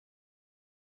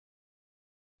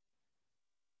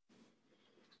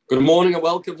Good morning and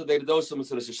welcome to the Dose of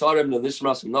Mesilas Yesharim, the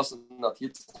Nishmas and Nasan Nat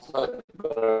Yitzchak.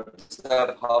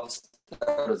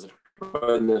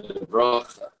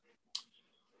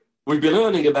 We've been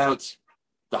learning about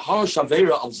the harsh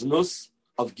avera of Znus,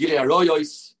 of Gilei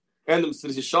Aroyos, and the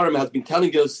Mesilas Yesharim has been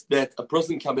telling us that a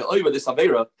person can be over this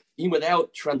avera even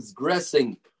without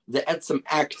transgressing the etzem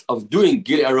act of doing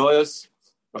Gilei Aroyos.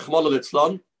 Rachmana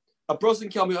litzlan. A person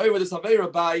can be over this avera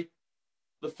by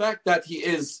the fact that he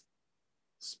is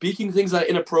speaking things that are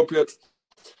inappropriate,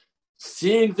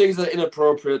 seeing things that are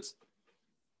inappropriate,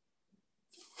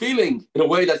 feeling in a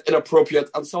way that's inappropriate,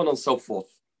 and so on and so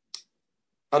forth.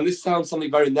 And this sounds something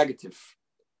very negative.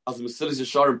 As the Mesilas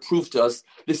Yesharim proved to us,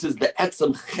 this is the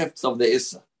etzem chefts of the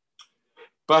Issa.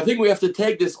 But I think we have to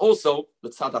take this also, the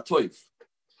tzad hatoiv.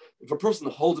 If a person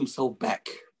holds himself back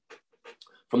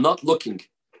from not looking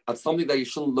at something that you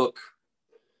shouldn't look,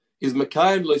 is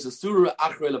mekayim lo yisasuru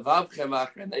achrei levavchem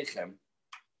achrei neichem,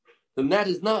 then that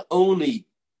is not only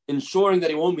ensuring that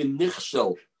he won't be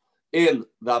nichshel in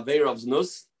the Aveira of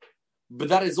Znus, but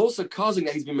that is also causing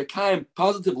that he's been mekayim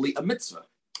positively a mitzvah.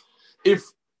 If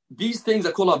these things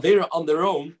are called Aveira on their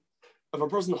own, if a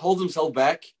person holds himself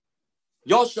back,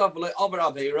 Yoshav le'avar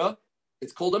Aveira,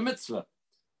 it's called a mitzvah.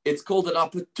 It's called an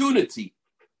opportunity.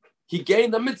 He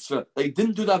gained a mitzvah. They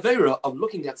didn't do the Aveira of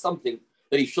looking at something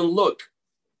that he shouldn't look.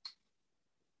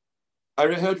 I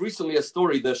heard recently a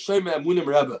story, the Shomer Emunim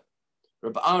Rebbe,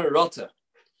 Rabbi Aaron Rotter,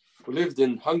 who lived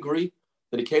in Hungary,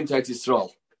 then he came to Eretz Yisrael.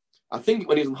 I think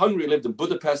when he was in Hungary, he lived in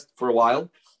Budapest for a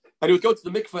while, and he would go to the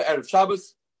mikveh Erev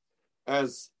Shabbos,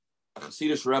 as a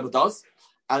Hasidic Rebbe does,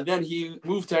 and then he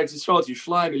moved to Eretz Yisrael, to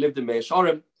Yesharim. He lived in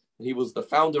Yesharim, and he was the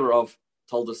founder of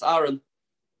Toldos Aaron,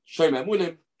 Shomer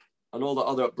Emunim, and all the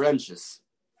other branches.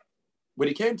 When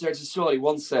he came to Eretz Yisrael, he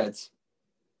once said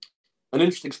an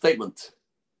interesting statement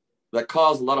that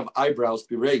caused a lot of eyebrows to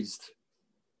be raised.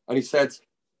 And he said,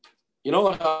 you know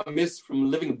what I miss from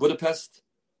living in Budapest?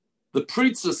 The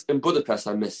preachers in Budapest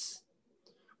I miss.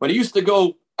 When I used to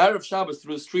go Erev Shabbos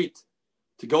through the street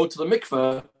to go to the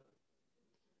mikveh,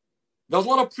 there was a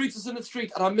lot of preachers in the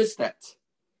street, and I missed that.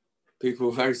 People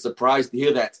were very surprised to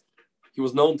hear that. He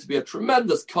was known to be a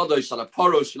tremendous kadosh and a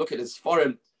parosh. You look at his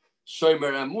foreign,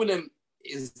 Shomer Emunim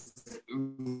is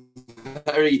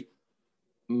very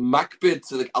makbid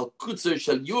to the al-kutzer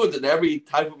shel yud, and every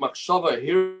type of machshava,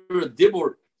 here a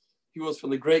dibur. He was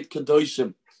from the great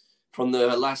kadoshim from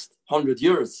the last 100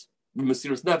 years.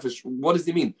 Mesiras nefesh. What does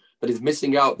he mean? That he's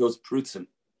missing out those prutzim.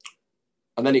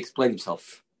 And then he explained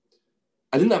himself.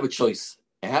 I didn't have a choice.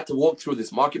 I had to walk through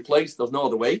this marketplace. There was no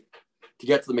other way to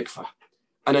get to the mikveh.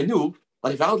 And I knew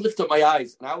that if I would lift up my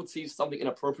eyes and I would see something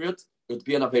inappropriate, it would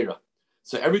be an avera.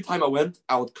 So every time I went,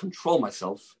 I would control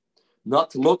myself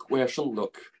not to look where I shouldn't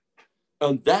look.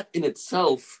 And that in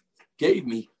itself gave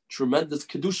me tremendous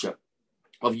kedusha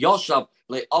of Yoshav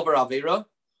le'avar Aveira,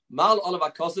 mal olav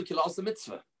hakasu ki la'asa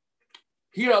mitzvah.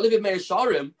 Here I live in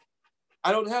Yesharim,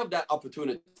 I don't have that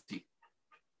opportunity.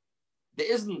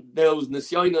 There isn't those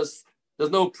nisyonos,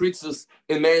 there's no preachers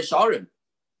in Yesharim.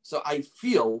 So I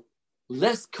feel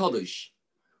less kaddish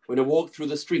when I walk through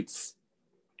the streets.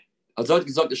 Azot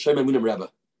gesagt the Shomer Emunim Rebbe.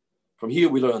 From here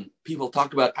we learn, people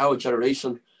talk about our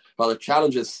generation, about the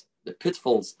challenges, the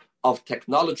pitfalls of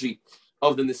technology,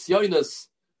 of the nisyonos,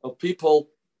 of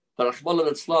people that Rachmana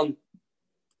litzlan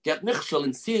get nichshel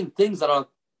in seeing things that are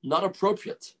not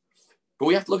appropriate. But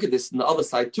we have to look at this on the other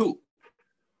side too.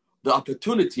 The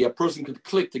opportunity a person could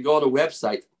click to go on a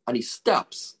website and he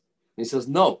stops and he says,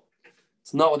 no,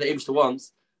 it's not what the Eibishter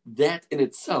wants. That in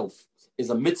itself is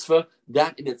a mitzvah.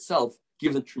 That in itself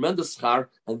gives him tremendous schar,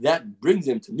 and that brings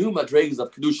him to new madregas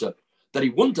of kedusha that he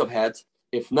wouldn't have had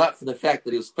if not for the fact that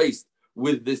he was faced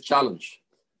with this challenge.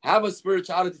 Have a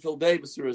spirituality filled day, Mr.